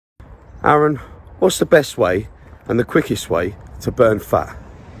Aaron, what's the best way and the quickest way to burn fat?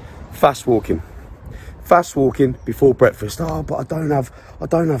 Fast walking. Fast walking before breakfast. Oh, but I don't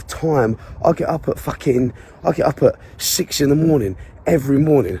have time. I get up at 6 in the morning every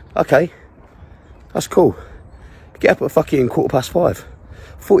morning. Okay, that's cool. Get up at fucking 5:15.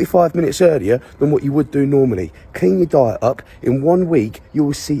 45 minutes earlier than what you would do normally. Clean your diet up. In 1 week, you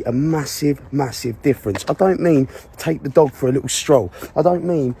will see a massive, massive difference. I don't mean take the dog for a little stroll. I don't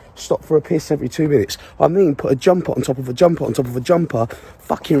mean stop for a piss every 2 minutes. I mean put a jumper on top of a jumper on top of a jumper,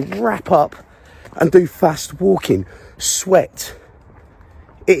 fucking wrap up and do fast walking. Sweat.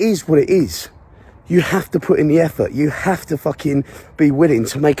 It is what it is. You have to put in the effort. You have to fucking be willing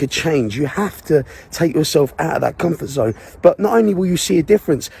to make a change. You have to take yourself out of that comfort zone. But not only will you see a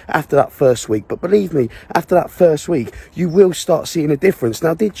difference after that first week, but believe me, after that first week, you will start seeing a difference.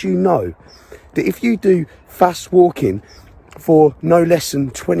 Now, did you know that if you do fast walking for no less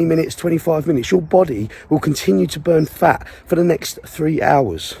than 20 minutes, 25 minutes, your body will continue to burn fat for the next 3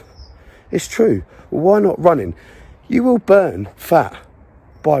 hours? It's true. Well, why not running? You will burn fat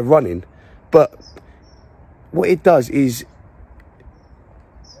by running, but what it does is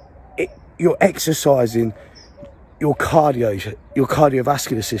you're exercising your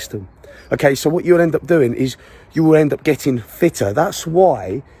cardiovascular system. Okay, so what you'll end up doing is you will end up getting fitter. That's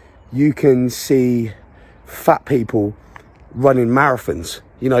why you can see fat people running marathons.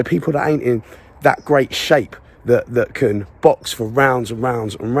 You know, people that ain't in that great shape that can box for rounds and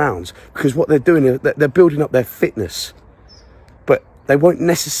rounds and rounds, because what they're doing is they're building up their fitness, but they won't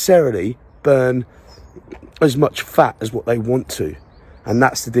necessarily burn as much fat as what they want to, and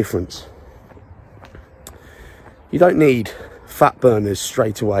that's the difference. You don't need fat burners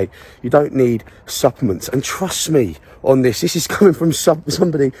straight away. You don't need supplements, and trust me on this is coming from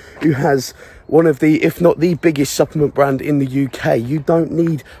somebody who has one of the, if not the biggest supplement brand in the UK. You don't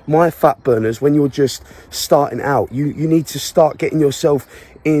need my fat burners when you're just starting out. You need to start getting yourself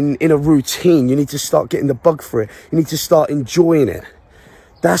in a routine. You need to start getting the bug for it. You need to start enjoying it.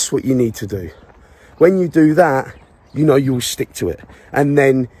 That's what you need to do. When you do that, you know you'll stick to it, and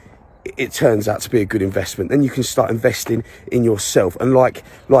then it turns out to be a good investment. Then you can start investing in yourself, and like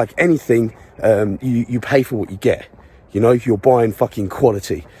anything, you pay for what you get. You know, you're buying fucking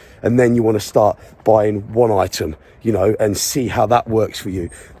quality, and then you want to start buying one item, you know, and see how that works for you.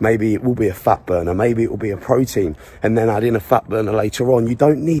 Maybe it will be a fat burner, maybe it will be a protein, and then add in a fat burner later on. You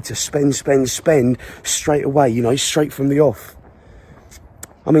don't need to spend straight away, you know, straight from the off.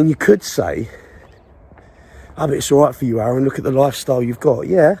 I mean, you could say, oh, but it's all right for you, Aaron, look at the lifestyle you've got.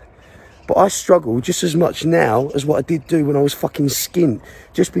 Yeah, but I struggle just as much now as what I did do when I was fucking skint.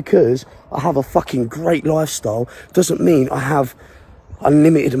 Just because I have a fucking great lifestyle doesn't mean I have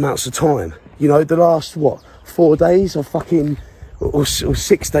unlimited amounts of time. You know, the last, 4 days of fucking, or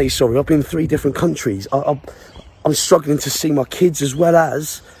 6 days, sorry, I've been in 3 different countries. I'm struggling to see my kids as well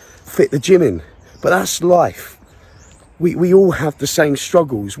as fit the gym in. But that's life. We all have the same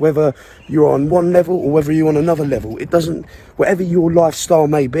struggles, whether you're on one level or whether you're on another level. It doesn't, whatever your lifestyle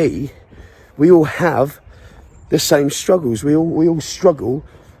may be, we all have the same struggles. We all struggle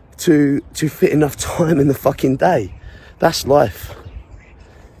to fit enough time in the fucking day. That's life.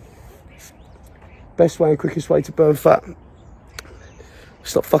 Best way and quickest way to burn fat.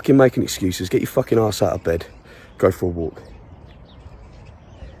 Stop fucking making excuses. Get your fucking ass out of bed. Go for a walk.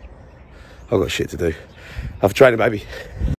 I've got shit to do. Have a training, baby.